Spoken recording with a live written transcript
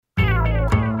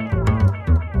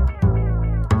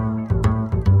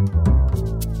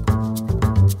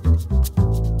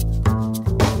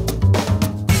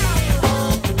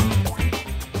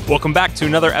Welcome back to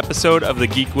another episode of the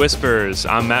Geek Whispers.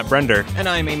 I'm Matt Brender. And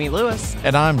I'm Amy Lewis.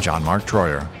 And I'm John Mark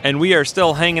Troyer. And we are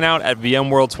still hanging out at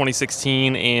VMworld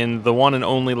 2016 in the one and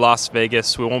only Las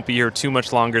Vegas. We won't be here too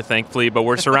much longer, thankfully, but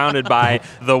we're surrounded by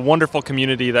the wonderful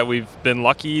community that we've been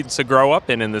lucky to grow up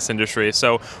in this industry.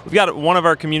 So we've got one of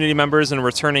our community members and a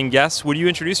returning guest. Would you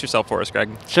introduce yourself for us, Gregg?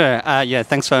 Sure.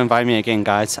 Thanks for inviting me again,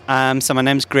 guys. So my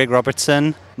name's Gregg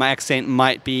Robertson. My accent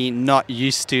might be not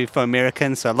used to for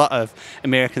Americans, so a lot of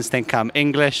Americans think I'm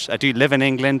English. I do live in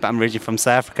England, but I'm originally from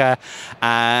South Africa.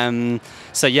 I'm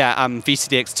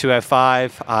VCDX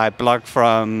 205. I blog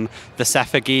from the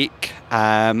Safa Geek,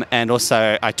 and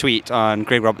also I tweet on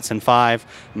Gregg Robertson 5.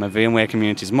 I'm a VMware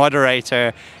Communities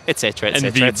moderator, etc.,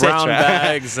 etc., etc. And V Brown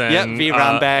Bags. And, yep, V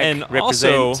Brown Bag. And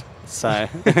represent. Also, so,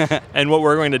 and what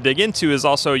we're going to dig into is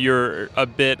also you're a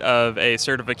bit of a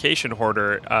certification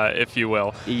hoarder, if you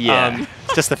will. Yeah,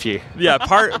 just a few. Yeah,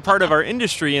 part of our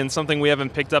industry and something we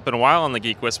haven't picked up in a while on the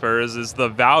Geek Whisperers is the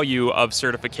value of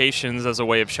certifications as a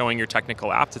way of showing your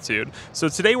technical aptitude. So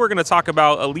today we're going to talk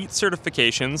about elite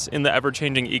certifications in the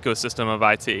ever-changing ecosystem of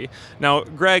IT. Now,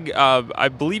 Gregg, I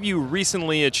believe you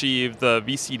recently achieved the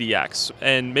VCDX,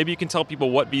 and maybe you can tell people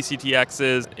what VCDX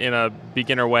is in a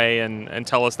beginner way and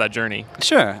tell us that journey.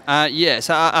 Sure.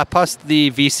 So I passed the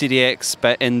VCDX,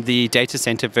 but in the data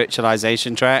center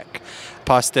virtualization track.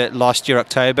 Passed it last year,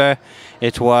 October.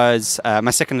 It was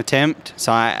my second attempt.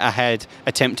 So I had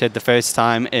attempted the first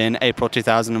time in April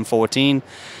 2014.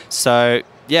 So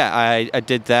I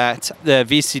did that. The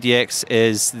VCDX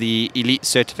is the elite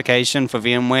certification for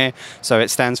VMware. So it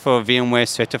stands for VMware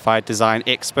Certified Design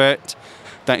Expert.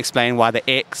 Don't explain why the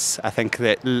X. I think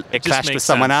that it clashed with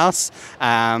someone else,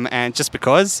 and just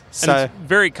because. So and it's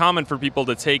very common for people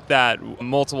to take that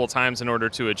multiple times in order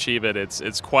to achieve it.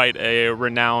 It's quite a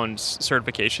renowned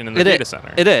certification in the data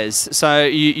center. It is. So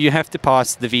you have to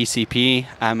pass the VCP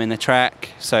in the track.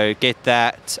 So get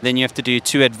that. Then you have to do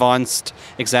 2 advanced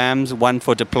exams, one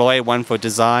for deploy, one for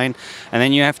design, and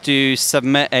then you have to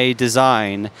submit a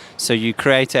design. So you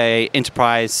create a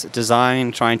enterprise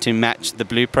design trying to match the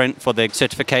blueprint for the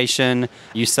certification.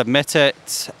 You submit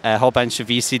it, a whole bunch of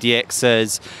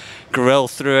VCDXs grill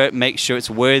through it, make sure it's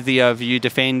worthy of you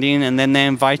defending, and then they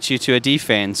invite you to a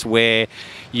defense where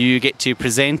you get to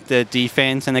present the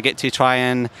defense and they get to try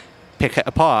and pick it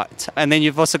apart. And then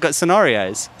you've also got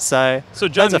scenarios. So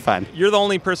John, those are fun. You're the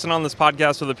only person on this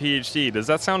podcast with a PhD. Does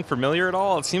that sound familiar at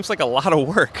all? It seems like a lot of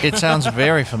work. It sounds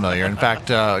very familiar. In fact,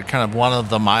 kind of one of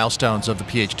the milestones of the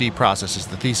PhD process is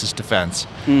the thesis defense.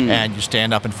 And you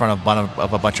stand up in front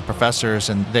of a bunch of professors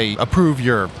and they approve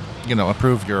your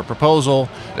proposal.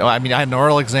 I mean, I had an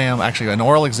oral exam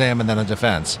and then a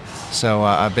defense. So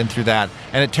I've been through that.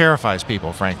 And it terrifies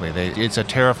people, frankly. It's a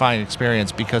terrifying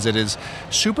experience because it is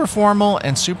super formal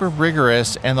and super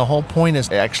rigorous. And the whole point is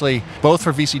actually, both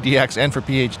for VCDX and for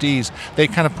PhDs, they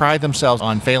kind of pride themselves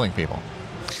on failing people.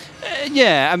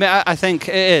 I think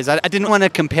it is. I didn't want to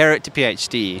compare it to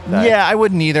PhD, though. Yeah, I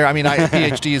wouldn't either. I mean,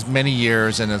 PhD is many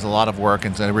years and there's a lot of work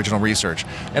and original research.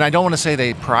 And I don't want to say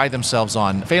they pride themselves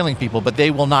on failing people, but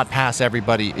they will not pass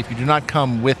everybody. If you do not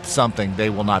come with something, they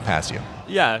will not pass you.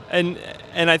 Yeah, and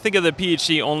I think of the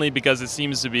PhD only because it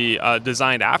seems to be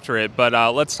designed after it, but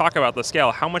let's talk about the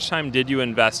scale. How much time did you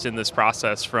invest in this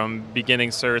process from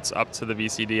beginning certs up to the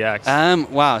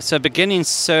VCDX? So beginning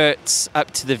certs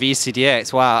up to the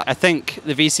VCDX, I think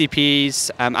the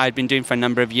VCPs I'd been doing for a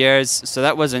number of years, so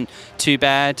that wasn't too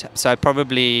bad. So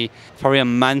probably a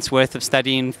month's worth of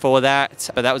studying for that,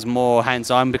 but that was more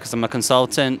hands-on because I'm a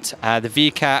consultant. The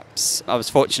VCAPs, I was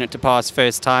fortunate to pass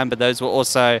first time, but those were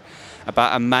also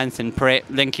about a month in prep,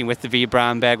 linking with the V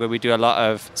Brown Bag where we do a lot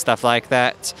of stuff like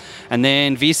that. And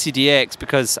then VCDX,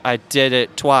 because I did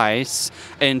it twice,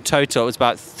 in total it was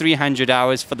about 300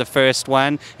 hours for the first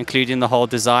one, including the whole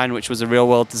design, which was a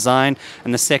real-world design.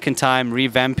 And the second time,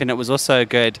 revamping it was also a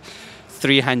good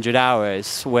 300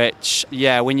 hours, which,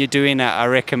 when you're doing it, I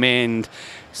recommend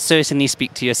certainly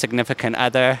speak to your significant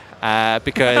other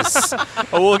because...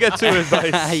 we'll get to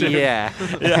advice soon.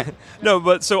 Yeah. No,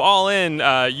 but so all in,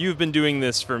 you've been doing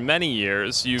this for many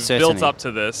years. You've built up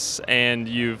to this, and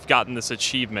you've gotten this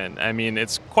achievement. I mean,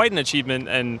 it's quite an achievement,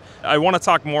 and I want to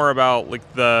talk more about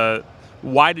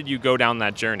why did you go down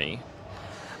that journey?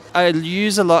 I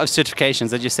use a lot of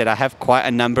certifications. As you said, I have quite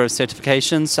a number of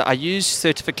certifications. So I use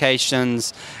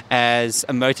certifications as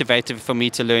a motivator for me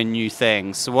to learn new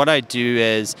things. So what I do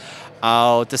is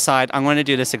I'll decide I'm going to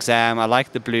do this exam. I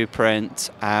like the blueprint.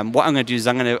 What I'm going to do is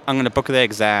I'm going to book the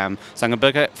exam. So I'm going to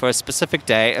book it for a specific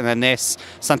day, and unless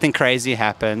something crazy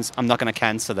happens, I'm not going to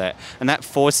cancel it. And that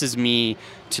forces me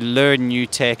to learn new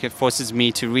tech. It forces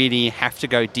me to really have to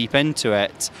go deep into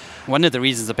it. One of the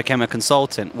reasons I became a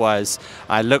consultant was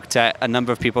I looked at a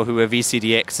number of people who were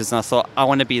VCDXs, and I thought, I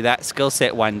want to be that skill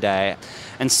set one day.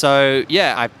 And so,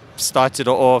 yeah, I started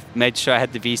off, made sure I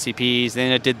had the VCPs,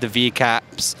 then I did the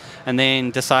VCAPs, and then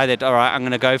decided, all right, I'm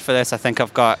going to go for this. I think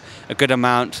I've got a good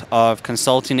amount of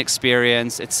consulting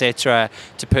experience, etc.,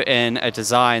 to put in a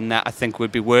design that I think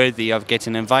would be worthy of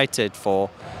getting invited for.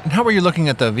 And how were you looking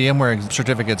at the VMware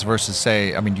certificates versus,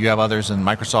 say, do you have others in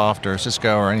Microsoft or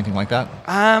Cisco or anything like that?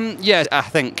 Yeah, I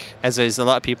think as there's a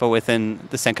lot of people within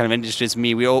the same kind of industry as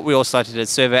me, we all started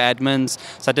as server admins.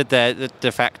 So I did the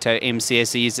de facto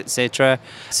MCSEs, etc.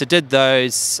 So did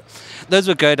those. Those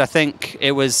were good. I think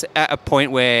it was at a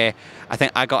point where I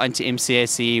think I got into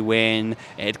MCSE when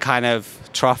it kind of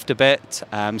troughed a bit.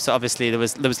 So obviously there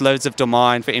was loads of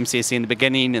demand for MCSE in the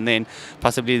beginning, and then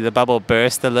possibly the bubble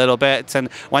burst a little bit. And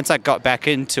once I got back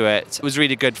into it, it was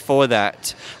really good for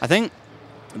that. I think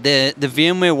the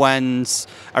VMware ones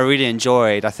I really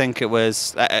enjoyed. I think it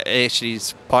was actually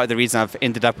part of the reason I've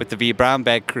ended up with the V Brown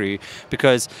Bag crew,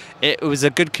 because it was a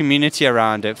good community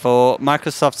around it. For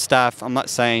Microsoft stuff, I'm not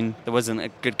saying there wasn't a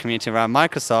good community around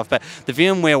Microsoft, but the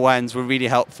VMware ones were really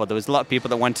helpful. There was a lot of people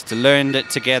that wanted to learn it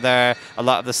together. A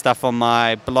lot of the stuff on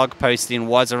my blog posting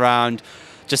was around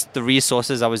just the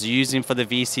resources I was using for the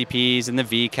VCPs and the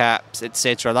VCAPs,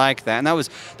 etc., like that. And that was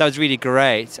really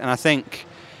great. And I think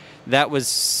that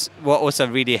was what also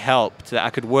really helped, that I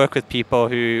could work with people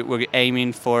who were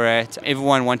aiming for it.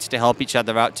 Everyone wanted to help each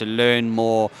other out to learn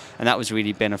more, and that was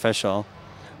really beneficial.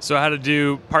 So how to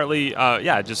do partly,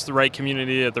 just the right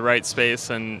community at the right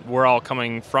space, and we're all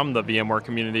coming from the VMware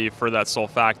community for that sole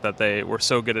fact that they were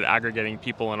so good at aggregating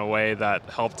people in a way that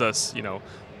helped us,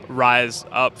 rise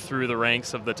up through the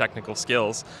ranks of the technical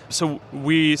skills. So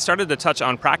we started to touch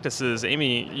on practices.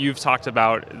 Amy, you've talked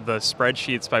about the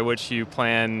spreadsheets by which you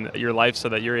plan your life so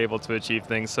that you're able to achieve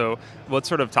things. So what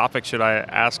sort of topic should I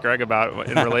ask Gregg about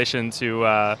in relation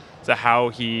to how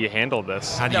he handled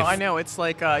this? I know. It's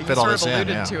like you sort of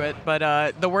alluded to it,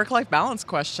 but the work-life balance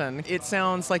question, it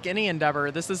sounds like any endeavor.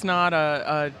 This is not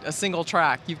a single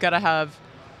track. You've got to have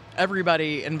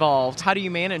everybody involved. How do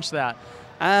you manage that?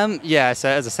 So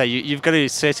as I say, you've got to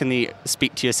certainly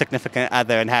speak to your significant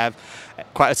other and have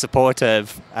quite a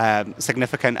supportive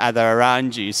significant other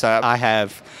around you. So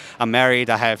I'm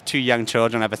married, I have 2 young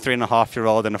children, I have a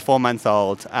 3.5-year-old and a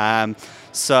 4-month-old.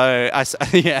 It's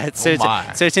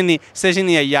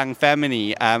certainly a young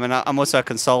family, and I'm also a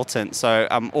consultant, so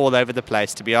I'm all over the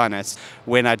place, to be honest.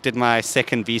 When I did my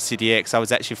second VCDX, I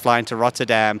was actually flying to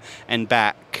Rotterdam and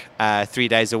back 3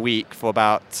 days a week for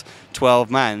about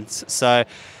 12 months. So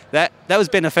that was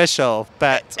beneficial,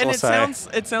 but and also...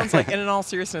 it sounds like, and in all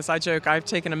seriousness, I joke, I've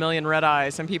taken a million red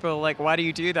eyes, and people are like, why do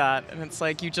you do that? And it's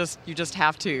like, you just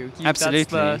have to.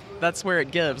 Absolutely. That's where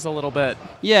it gives a little bit.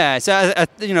 Yeah, so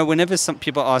whenever some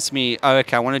people ask me,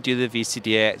 okay, I want to do the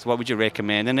VCDX, what would you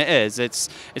recommend? And it's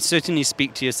certainly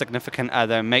speak to your significant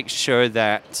other, make sure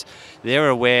that they're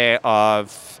aware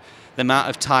of the amount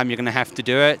of time you're going to have to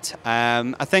do it.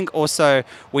 I think also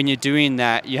when you're doing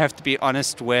that, you have to be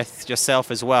honest with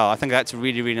yourself as well. I think that's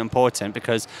really, really important,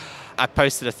 because I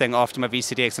posted a thing after my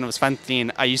VCDX, and it was funny.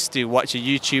 I used to watch a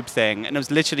YouTube thing, and it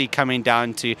was literally coming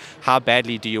down to how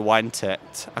badly do you want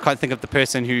it. I can't think of the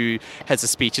person who has a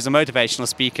speech. He's a motivational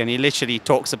speaker, and he literally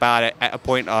talks about it at a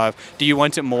point of, do you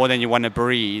want it more than you want to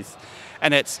breathe?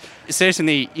 And it's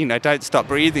certainly, don't stop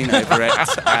breathing over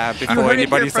it before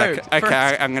anybody's like,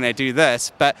 okay, I'm going to do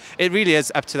this. But it really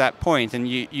is up to that point, and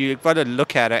you've got to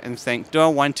look at it and think, do I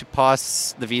want to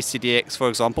pass the VCDX, for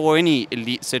example, or any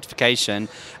elite certification?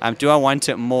 Do I want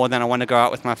it more than I want to go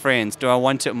out with my friends? Do I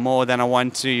want it more than I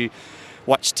want to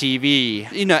watch TV?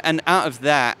 And out of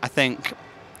that, I think,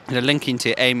 linking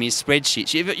to Amy's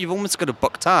spreadsheets, you've almost got to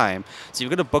book time. So you've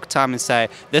got to book time and say,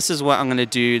 this is what I'm going to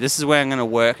do, this is where I'm going to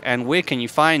work, and where can you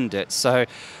find it? So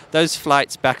those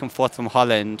flights back and forth from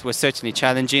Holland were certainly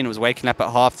challenging. It was waking up at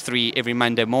 3:30 every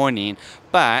Monday morning.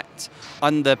 But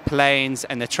on the planes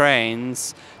and the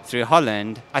trains through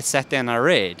Holland, I sat there and I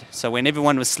read. So when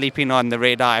everyone was sleeping on the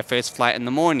red eye first flight in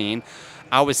the morning,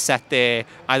 I was sat there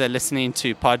either listening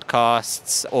to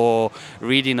podcasts or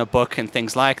reading a book and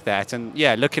things like that. And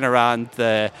looking around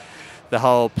the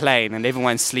whole plane and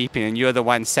everyone's sleeping, and you're the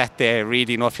one sat there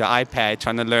reading off your iPad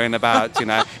trying to learn about,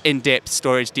 in-depth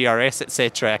storage, DRS,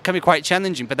 etc. It can be quite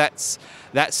challenging, but that's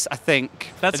that's, I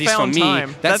think, that's at least for me,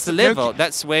 time. that's the level.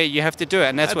 That's where you have to do it,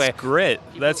 and that's where grit.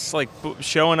 That's like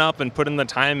showing up and putting the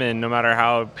time in, no matter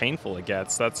how painful it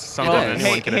gets. That's something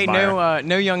anyone can admire.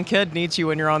 No young kid needs you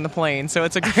when you're on the plane, so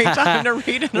it's a great time to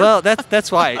read it. Well,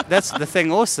 that's why. That's the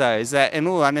thing also, is that in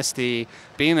all honesty,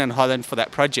 being in Holland for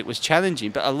that project was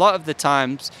challenging, but a lot of the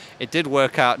times it did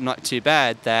work out not too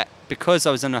bad. That because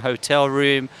I was in a hotel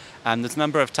room, there's a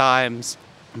number of times,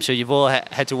 I'm sure you've all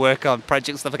had to work on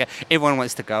projects, stuff like that. Everyone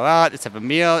wants to go out, let's have a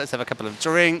meal, let's have a couple of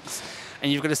drinks.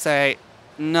 And you've got to say,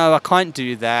 no, I can't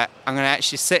do that. I'm going to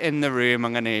actually sit in the room.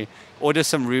 I'm going to order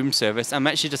some room service. I'm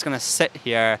actually just going to sit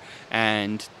here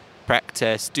and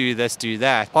practice, do this, do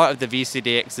that. Part of the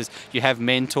VCDX is you have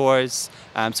mentors.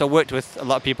 So I worked with a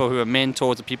lot of people who are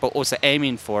mentors and people also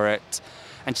aiming for it.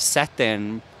 And just sat there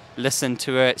and listened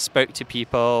to it, spoke to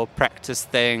people, practiced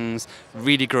things,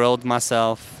 really grilled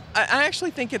myself. I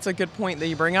actually think it's a good point that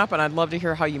you bring up, and I'd love to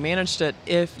hear how you managed it.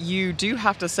 If you do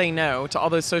have to say no to all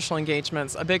those social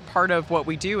engagements, a big part of what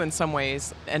we do in some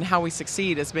ways and how we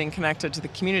succeed is being connected to the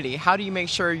community. How do you make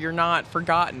sure you're not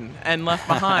forgotten and left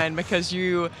behind? Because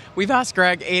we've asked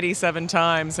Gregg 87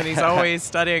 times, and he's always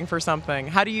studying for something.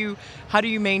 How do you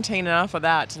maintain enough of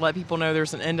that to let people know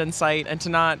there's an end in sight and to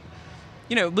not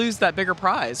lose that bigger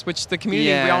prize, which the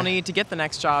community, we all need to get the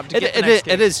next job, to get the next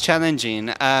gig. It is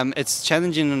challenging. It's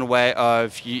challenging in a way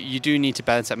of you do need to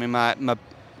balance. I mean,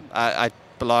 I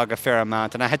blog a fair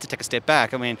amount, and I had to take a step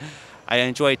back. I mean, I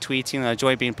enjoy tweeting, and I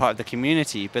enjoy being part of the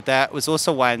community, but that was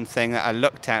also one thing that I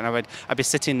looked at, and I'd be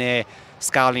sitting there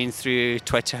scrolling through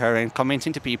Twitter and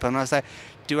commenting to people, and I was like,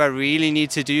 do I really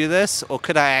need to do this, or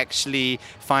could I actually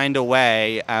find a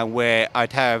way where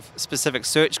I'd have specific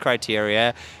search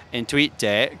criteria in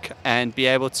TweetDeck and be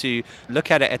able to look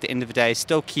at it at the end of the day,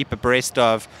 still keep abreast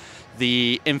of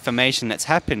the information that's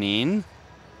happening,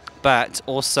 but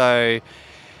also,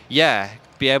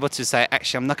 be able to say,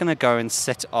 actually, I'm not going to go and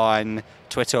sit on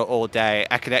Twitter all day.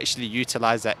 I could actually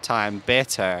utilize that time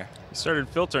better. You started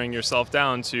filtering yourself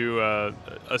down to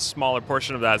a smaller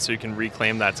portion of that so you can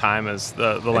reclaim that time as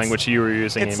the language you were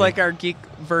using. It's like our geek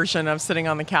version of sitting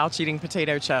on the couch eating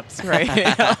potato chips, right?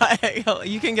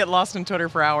 You can get lost in Twitter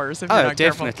for hours if you're not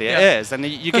careful. Definitely, it is. And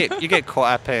you get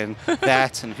caught up in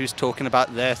that and who's talking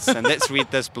about this and let's read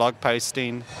this blog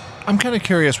posting. I'm kind of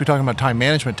curious, we're talking about time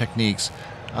management techniques.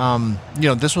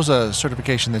 This was a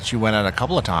certification that you went at a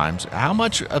couple of times. How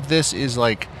much of this is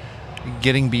like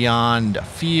getting beyond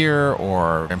fear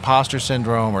or imposter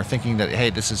syndrome or thinking that,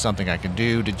 hey, this is something I can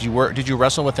do? Did you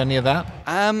wrestle with any of that?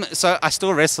 So I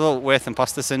still wrestle with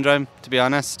imposter syndrome, to be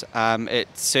honest. It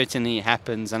certainly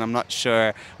happens, and I'm not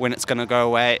sure when it's going to go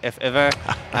away, if ever.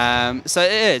 So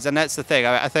it is, and that's the thing.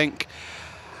 I think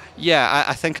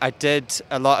I did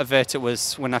a lot of it. It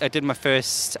was when I did my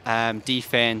first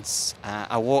defense.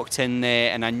 I walked in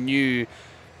there and I knew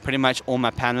pretty much all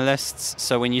my panelists.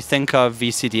 So when you think of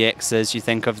VCDXs, you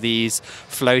think of these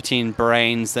floating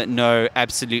brains that know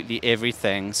absolutely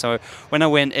everything. So when I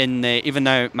went in there, even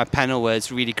though my panel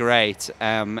was really great,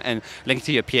 and linked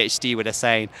to your PhD where they're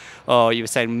saying, you were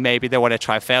saying maybe they want to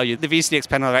try fail you. The VCDX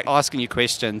panel are asking you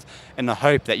questions in the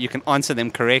hope that you can answer them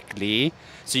correctly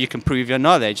so you can prove your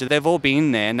knowledge. They've all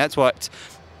been there, and that's what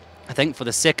I think for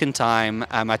the second time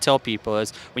I tell people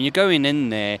is when you're going in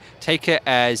there, take it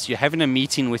as you're having a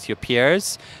meeting with your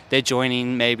peers. They're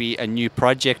joining maybe a new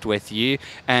project with you,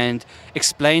 and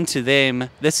explain to them,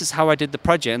 this is how I did the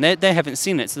project. And they haven't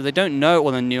seen it, so they don't know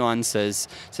all the nuances.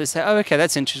 So they say, oh, okay,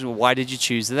 that's interesting. Why did you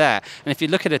choose that? And if you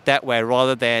look at it that way,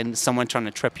 rather than someone trying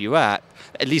to trip you up,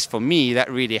 at least for me,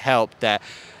 that really helped. That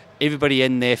everybody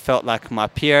in there felt like my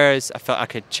peers. I felt I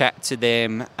could chat to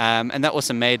them. And that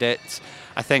also made it,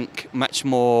 I think, much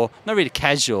more, not really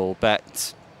casual,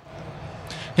 but...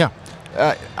 Yeah.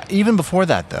 Even before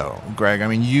that, though, Gregg, I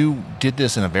mean, you did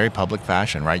this in a very public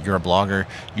fashion, right? You're a blogger.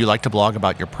 You like to blog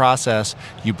about your process.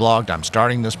 You blogged, I'm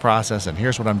starting this process, and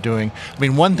here's what I'm doing. I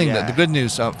mean, one thing, that the good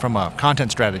news from a content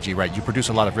strategy, right, you produce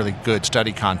a lot of really good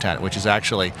study content, which is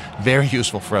actually very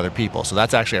useful for other people. So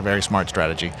that's actually a very smart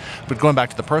strategy. But going back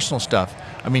to the personal stuff,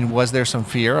 I mean, was there some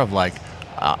fear of like,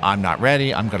 I'm not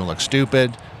ready, I'm going to look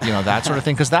stupid, that sort of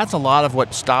thing? Because that's a lot of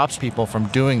what stops people from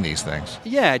doing these things.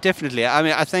 Yeah, definitely. I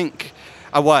mean, I think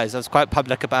I was quite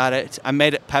public about it. I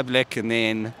made it public and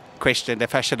then questioned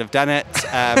if I should have done it.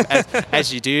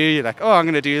 As you do, you're like, I'm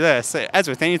going to do this. As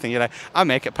with anything, you're like, I'll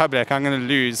make it public, I'm going to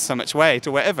lose so much weight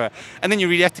or whatever. And then you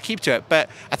really have to keep to it. But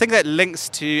I think that links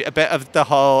to a bit of the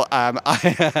whole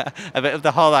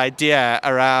idea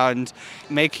around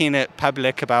making it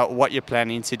public about what you're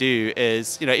planning to do.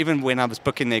 Is, even when I was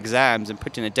booking the exams and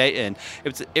putting a date in,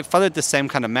 it followed the same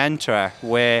kind of mantra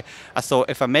where I thought,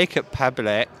 if I make it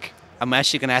public, I'm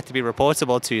actually going to have to be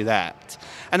reportable to that.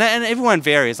 And everyone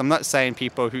varies. I'm not saying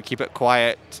people who keep it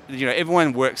quiet,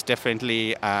 everyone works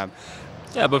differently.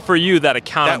 Yeah, but for you, that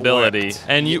accountability.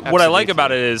 And what I like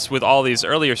about it is with all these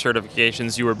earlier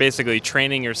certifications, you were basically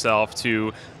training yourself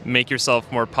to make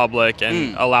yourself more public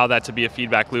and allow that to be a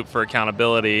feedback loop for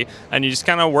accountability. And you just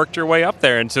kind of worked your way up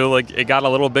there until it got a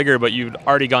little bigger, but you'd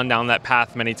already gone down that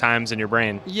path many times in your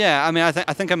brain. Yeah, I mean, I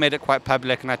think I made it quite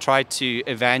public, and I tried to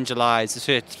evangelize the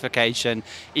certification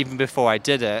even before I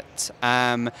did it.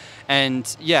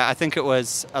 And yeah, I think it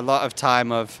was a lot of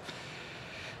time of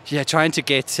trying to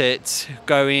get it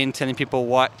going, telling people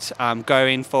what I'm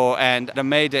going for, and I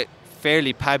made it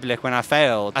fairly public when I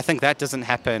failed. I think that doesn't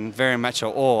happen very much at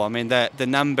all. I mean, the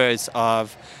numbers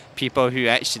of people who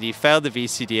actually fail the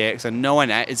VCDX and no one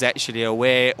is actually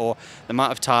aware, or the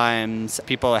amount of times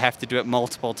people have to do it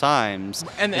multiple times.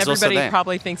 And everybody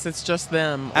probably thinks it's just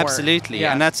them. Absolutely.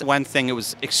 And that's one thing. It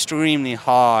was extremely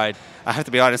hard. I have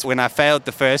to be honest, when I failed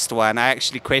the first one, I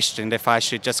actually questioned if I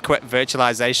should just quit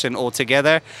virtualization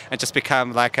altogether and just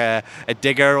become like a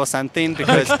digger or something,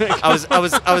 because I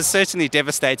was certainly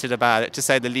devastated about it, to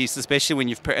say the least, especially when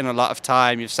you've put in a lot of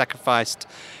time, you've sacrificed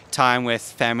time with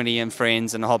family and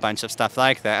friends and a whole bunch of stuff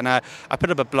like that. And I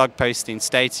put up a blog posting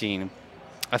stating,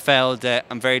 I failed it,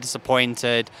 I'm very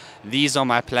disappointed, these are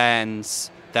my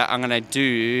plans that I'm going to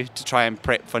do to try and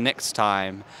prep for next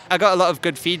time. I got a lot of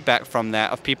good feedback from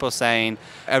that, of people saying,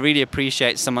 I really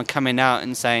appreciate someone coming out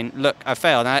and saying, look, I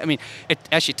failed. And I mean, it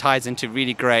actually ties into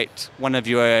really great, one of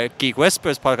your Geek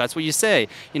Whisperers podcasts, where you say,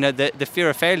 the fear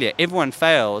of failure, everyone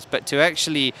fails, but to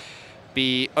actually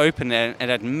be open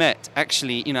and admit,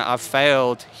 actually, I've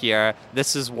failed here,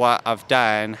 this is what I've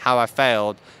done, how I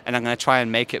failed, and I'm going to try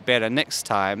and make it better next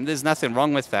time. There's nothing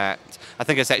wrong with that. I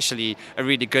think it's actually a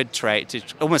really good trait to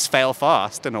almost fail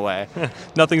fast in a way.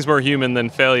 Nothing's more human than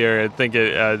failure. I think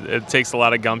it takes a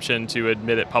lot of gumption to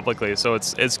admit it publicly. So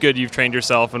it's good you've trained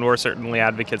yourself, and we're certainly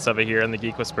advocates of it here in the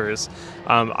Geek Whisperers.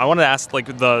 I want to ask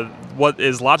what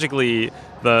is logically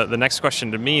the next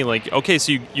question to me, okay,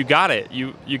 so you got it.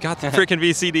 You got the freaking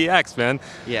VCDX, man.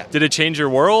 Yeah. Did it change your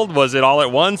world? Was it all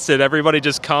at once? Did everybody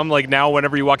just come, now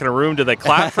whenever you walk in a room, do they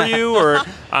clap for you? Or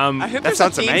I hope that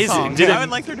sounds amazing. Song. I would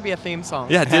like there to be a theme song.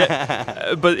 Yeah, did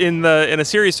it, but in a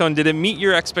serious tone, did it meet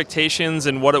your expectations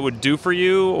and what it would do for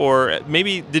you? Or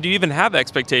maybe did you even have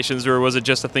expectations, or was it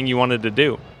just a thing you wanted to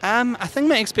do? I think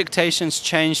my expectations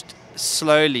changed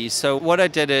slowly. So what I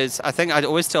did is, I think I'd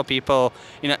always tell people,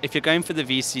 if you're going for the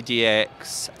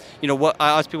VCDX, I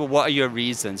ask people, what are your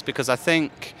reasons? Because I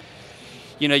think,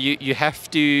 you have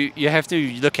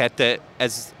to look at it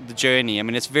as the journey. I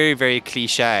mean, it's very, very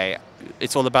cliche.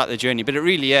 It's all about the journey, but it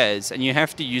really is, and you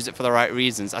have to use it for the right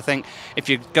reasons. I think if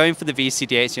you're going for the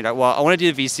VCDX, you're like, well, I want to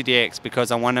do the VCDX because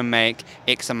I want to make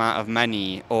X amount of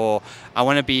money, or I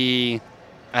want to be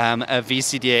a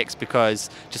VCDX because,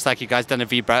 just like you guys done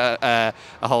a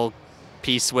whole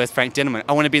piece with Frank Dinnerman,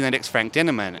 I want to be the next Frank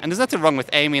Dinnerman. And there's nothing wrong with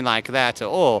aiming like that at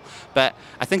all, but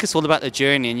I think it's all about the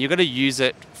journey, and you've got to use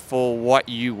it for what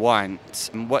you want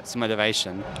and what's the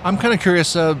motivation. I'm kind of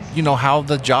curious, how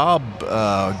the job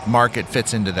market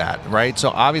fits into that, right? So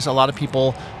obviously a lot of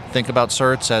people think about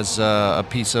certs as a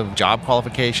piece of job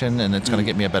qualification, and it's going to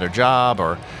get me a better job,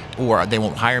 or they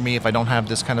won't hire me if I don't have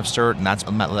this kind of cert, and that's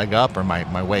my leg up or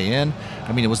my way in.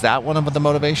 I mean, was that one of the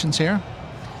motivations here?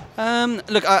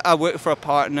 Look, I work for a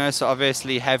partner, so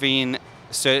obviously having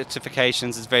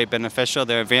certifications is very beneficial.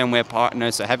 They're a VMware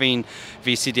partner, so having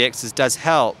VCDXs does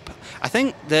help. I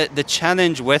think the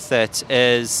challenge with it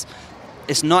is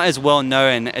it's not as well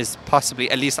known as possibly,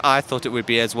 at least I thought it would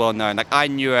be as well known. I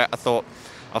knew it, I thought,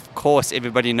 of course,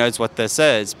 everybody knows what this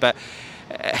is, but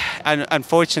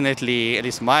unfortunately, at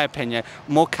least in my opinion,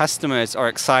 more customers are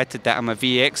excited that I'm a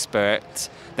V expert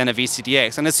than a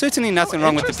VCDX, and there's certainly nothing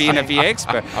wrong with being a V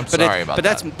expert. I'm sorry about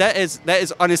that. But that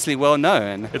is honestly well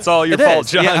known. It's all your fault,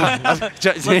 John. Yeah.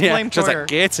 Let's blame Twitter.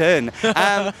 Get in.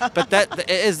 But that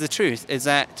is the truth, is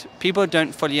that people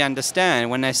don't fully understand.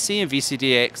 When they see a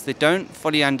VCDX, they don't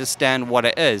fully understand what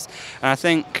it is. And I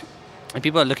think when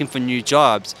people are looking for new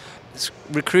jobs,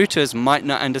 recruiters might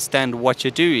not understand what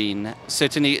you're doing.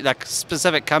 Certainly,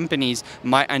 specific companies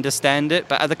might understand it,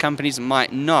 but other companies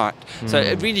might not. So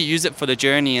really use it for the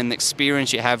journey and the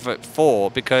experience you have it for,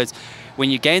 because when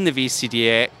you gain the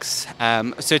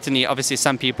VCDX, certainly, obviously,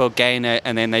 some people gain it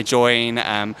and then they join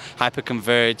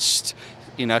hyperconverged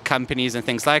companies and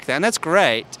things like that, and that's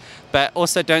great. But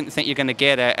also don't think you're going to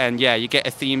get it, and you get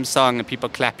a theme song and people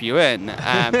clap you in.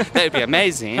 That would be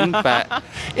amazing. But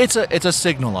it's a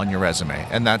signal on your resume,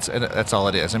 and that's all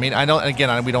it is. I mean, I know,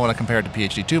 again, we don't want to compare it to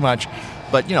PhD too much,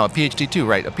 but a PhD too,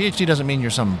 right? A PhD doesn't mean you're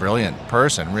some brilliant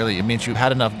person, really. It means you've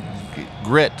had enough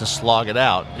grit to slog it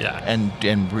out and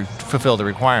fulfill the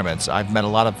requirements. I've met a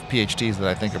lot of PhDs that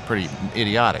I think are pretty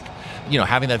idiotic.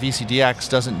 Having that VCDX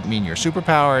doesn't mean you're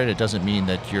superpowered. It doesn't mean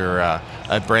that you're a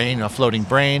floating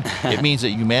brain. It means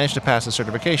that you managed to pass the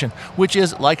certification, which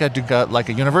is like a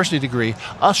university degree,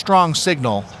 a strong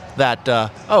signal that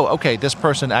okay, this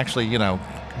person actually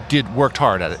worked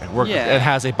hard at it. It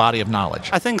has a body of knowledge.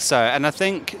 I think so, and I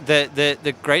think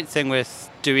the great thing with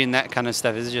doing that kind of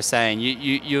stuff is, as you're saying,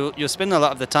 you'll spend a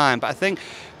lot of the time. But I think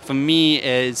for me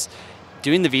is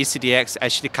doing the VCDX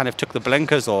actually kind of took the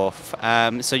blinkers off.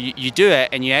 So you do it,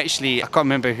 and you actually, I can't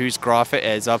remember whose graph it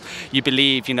is, of you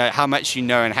believe, how much you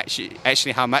know and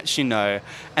actually how much you know.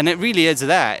 And it really is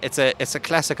that. It's a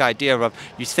classic idea of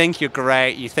you think you're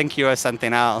great, you think you're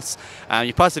something else.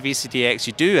 You pass the VCDX,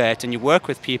 you do it, and you work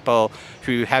with people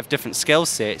who have different skill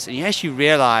sets, and you actually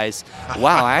realize,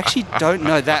 wow, I actually don't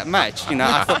know that much.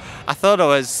 I thought I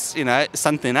was,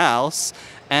 something else.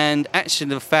 And actually,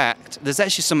 the fact, there's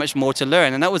actually so much more to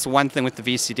learn. And that was one thing with the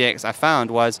VCDX I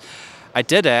found was I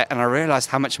did it and I realized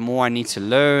how much more I need to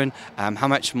learn, how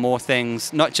much more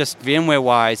things, not just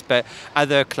VMware-wise, but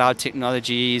other cloud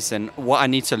technologies and what I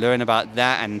need to learn about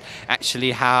that, and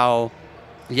actually how,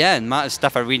 the amount of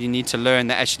stuff I really need to learn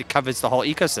that actually covers the whole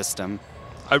ecosystem.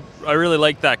 I really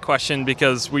like that question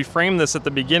because we framed this at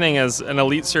the beginning as an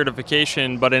elite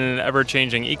certification, but in an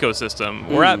ever-changing ecosystem.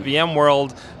 We're at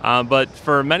VMworld, but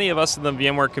for many of us in the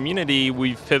VMware community,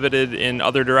 we've pivoted in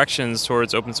other directions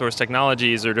towards open source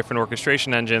technologies or different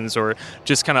orchestration engines, or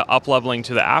just kind of up-leveling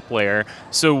to the app layer.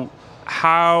 So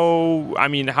how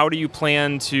do you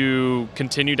plan to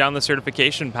continue down the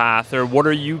certification path, or what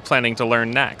are you planning to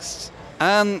learn next?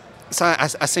 So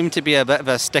I seem to be a bit of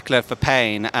a stickler for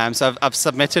pain. So I've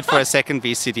submitted for a second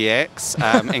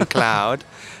VCDX in cloud,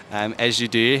 as you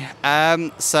do.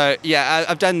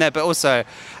 I've done that, but also,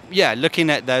 looking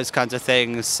at those kinds of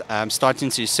things, starting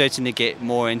to certainly get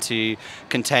more into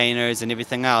containers and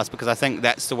everything else, because I think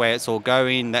that's the way it's all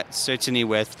going. That's certainly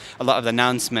with a lot of the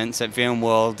announcements at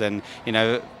VMworld and,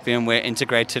 VMware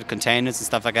integrated containers and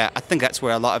stuff like that. I think that's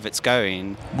where a lot of it's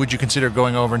going. Would you consider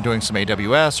going over and doing some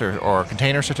AWS or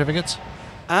container certificates?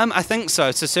 I think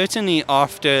so. So certainly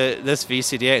after this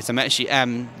VCDX, I'm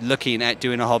actually looking at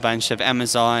doing a whole bunch of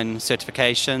Amazon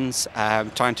certifications,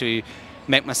 trying to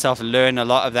make myself learn a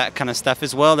lot of that kind of stuff,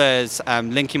 as well as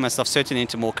linking myself certainly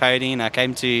into more coding. I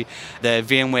came to the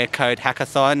VMware Code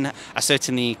Hackathon. I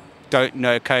certainly don't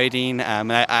know coding.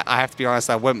 I have to be honest,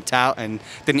 I wimped out and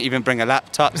didn't even bring a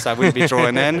laptop, so I wouldn't be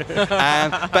drawing in. But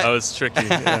that was tricky.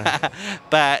 Yeah.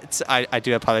 But I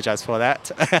do apologize for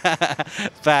that.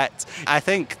 But I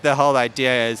think the whole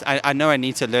idea is I know I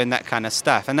need to learn that kind of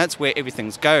stuff, and that's where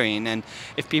everything's going. And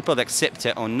if people accept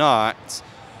it or not,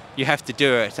 you have to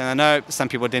do it. And I know some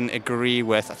people didn't agree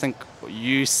with, I think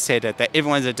you said it, that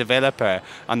everyone's a developer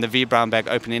on the V Brown Bag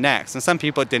Opening X, and some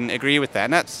people didn't agree with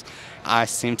that. And I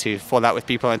seem to fall out with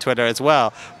people on Twitter as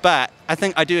well. But I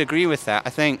think I do agree with that. I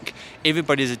think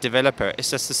everybody's a developer.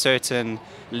 It's just a certain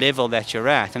level that you're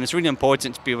at. And it's really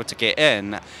important to be able to get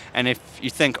in. And if you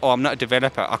think, I'm not a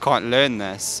developer, I can't learn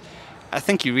this, I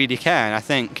think you really can. I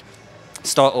think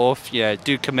start off,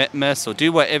 do commitments or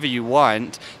do whatever you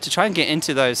want to try and get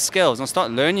into those skills and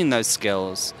start learning those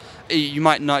skills. You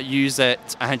might not use it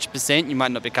 100%, you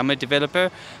might not become a developer,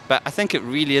 but I think it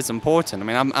really is important. I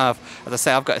mean, as I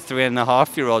say, I've got a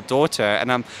 3.5-year-old daughter,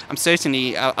 and I'm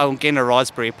certainly, I'm getting a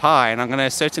Raspberry Pi, and I'm going to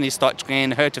certainly start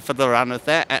getting her to fiddle around with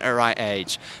that at the right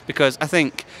age, because I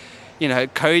think,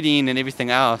 coding and everything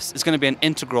else is going to be an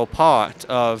integral part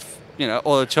of,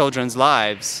 all the children's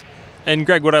lives. And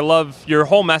Greg, what I love, your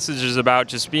whole message is about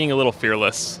just being a little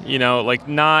fearless, like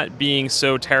not being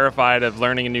so terrified of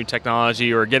learning a new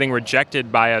technology or getting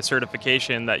rejected by a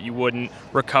certification that you wouldn't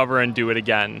recover and do it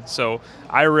again. So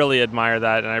I really admire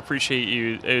that, and I appreciate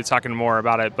you talking more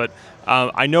about it. But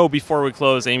I know before we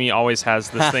close, Amy always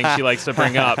has this thing she likes to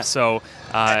bring up, so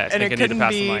I think I need to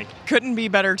pass the mic. Couldn't be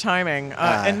better timing.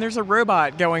 And there's a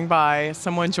robot going by.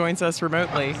 Someone joins us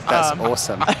remotely. That's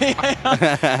awesome.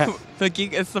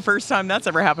 It's the first time that's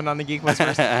ever happened on the Geek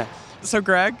Whispers. So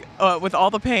Greg, with all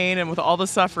the pain and with all the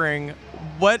suffering,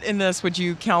 what in this would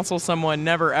you counsel someone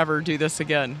never ever do this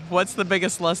again? What's the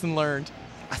biggest lesson learned?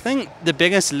 I think the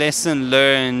biggest lesson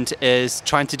learned is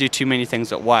trying to do too many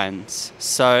things at once.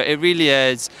 So it really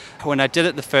is, when I did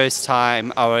it the first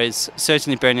time, I was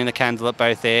certainly burning the candle at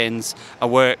both ends. I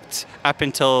worked up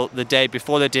until the day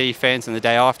before the defense and the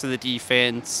day after the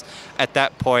defense. At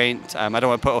that point, I don't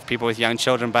want to put off people with young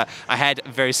children, but I had a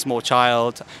very small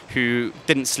child who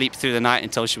didn't sleep through the night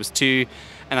until she was 2.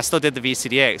 And I still did the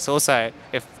VCDX. Also,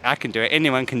 if I can do it,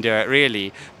 anyone can do it,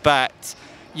 really. But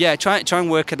yeah, try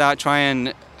and work it out. Try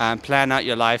and plan out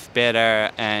your life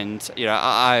better. And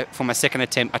I for my second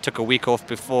attempt, I took a week off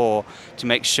before to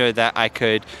make sure that I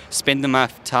could spend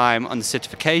enough time on the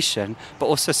certification, but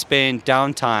also spend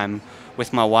downtime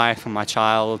with my wife and my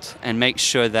child, and make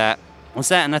sure that was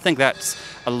that. And I think that's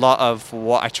a lot of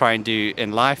what I try and do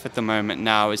in life at the moment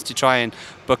now, is to try and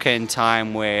book in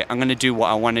time where I'm going to do what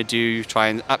I want to do, try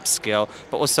and upskill,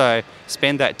 but also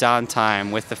spend that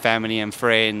downtime with the family and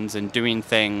friends and doing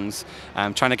things,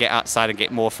 trying to get outside and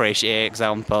get more fresh air,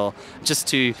 example, just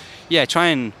to try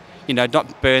and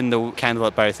not burn the candle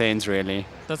at both ends, really.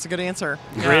 That's a good answer.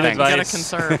 Great advice. You gotta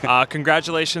conserve.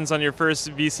 Congratulations on your first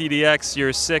VCDX. You're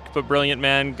a sick but brilliant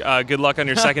man. Good luck on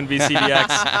your second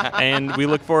VCDX. And we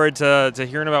look forward to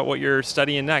hearing about what you're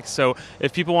studying next. So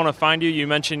if people want to find you, you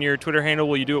mentioned your Twitter handle.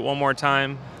 Will you do it one more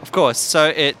time? Of course.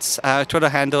 So it's Twitter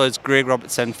handle is Gregg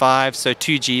Robertson 5. So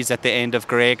 2 G's at the end of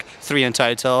Gregg, 3 in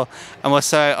total. I'm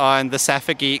also on the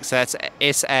Safa Geek. So that's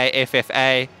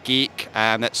SAFFA Geek.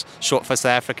 That's short for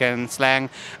South African slang.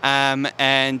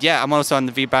 And yeah, I'm also on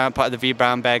the part of the V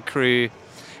Brown Bag crew.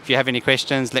 If you have any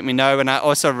questions, let me know. And I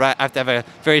also I have to have a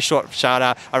very short shout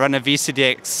out. I run a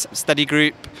VCDX study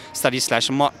group,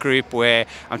 study/mock group, where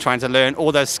I'm trying to learn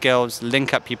all those skills,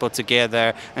 link up people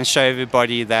together, and show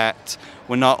everybody that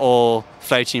we're not all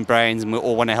floating brains and we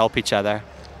all want to help each other.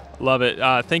 Love it.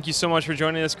 Thank you so much for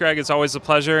joining us, Gregg. It's always a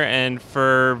pleasure. And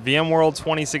for VMworld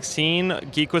 2016,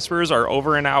 Geek Whisperers are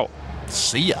over and out.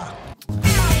 See ya.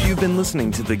 You've been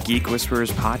listening to the Geek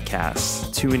Whisperers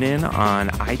podcast. Tune in on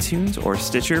iTunes or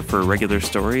Stitcher for regular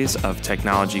stories of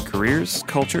technology careers,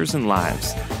 cultures, and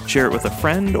lives. Share it with a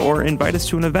friend or invite us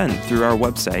to an event through our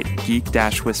website,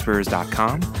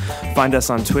 geek-whispers.com. Find us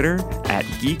on Twitter at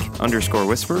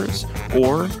geek_whisperers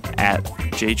or at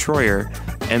jtroyer,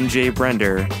 MJ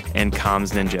Brender, and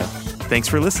Comms Ninja. Thanks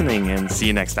for listening, and see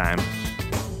you next time.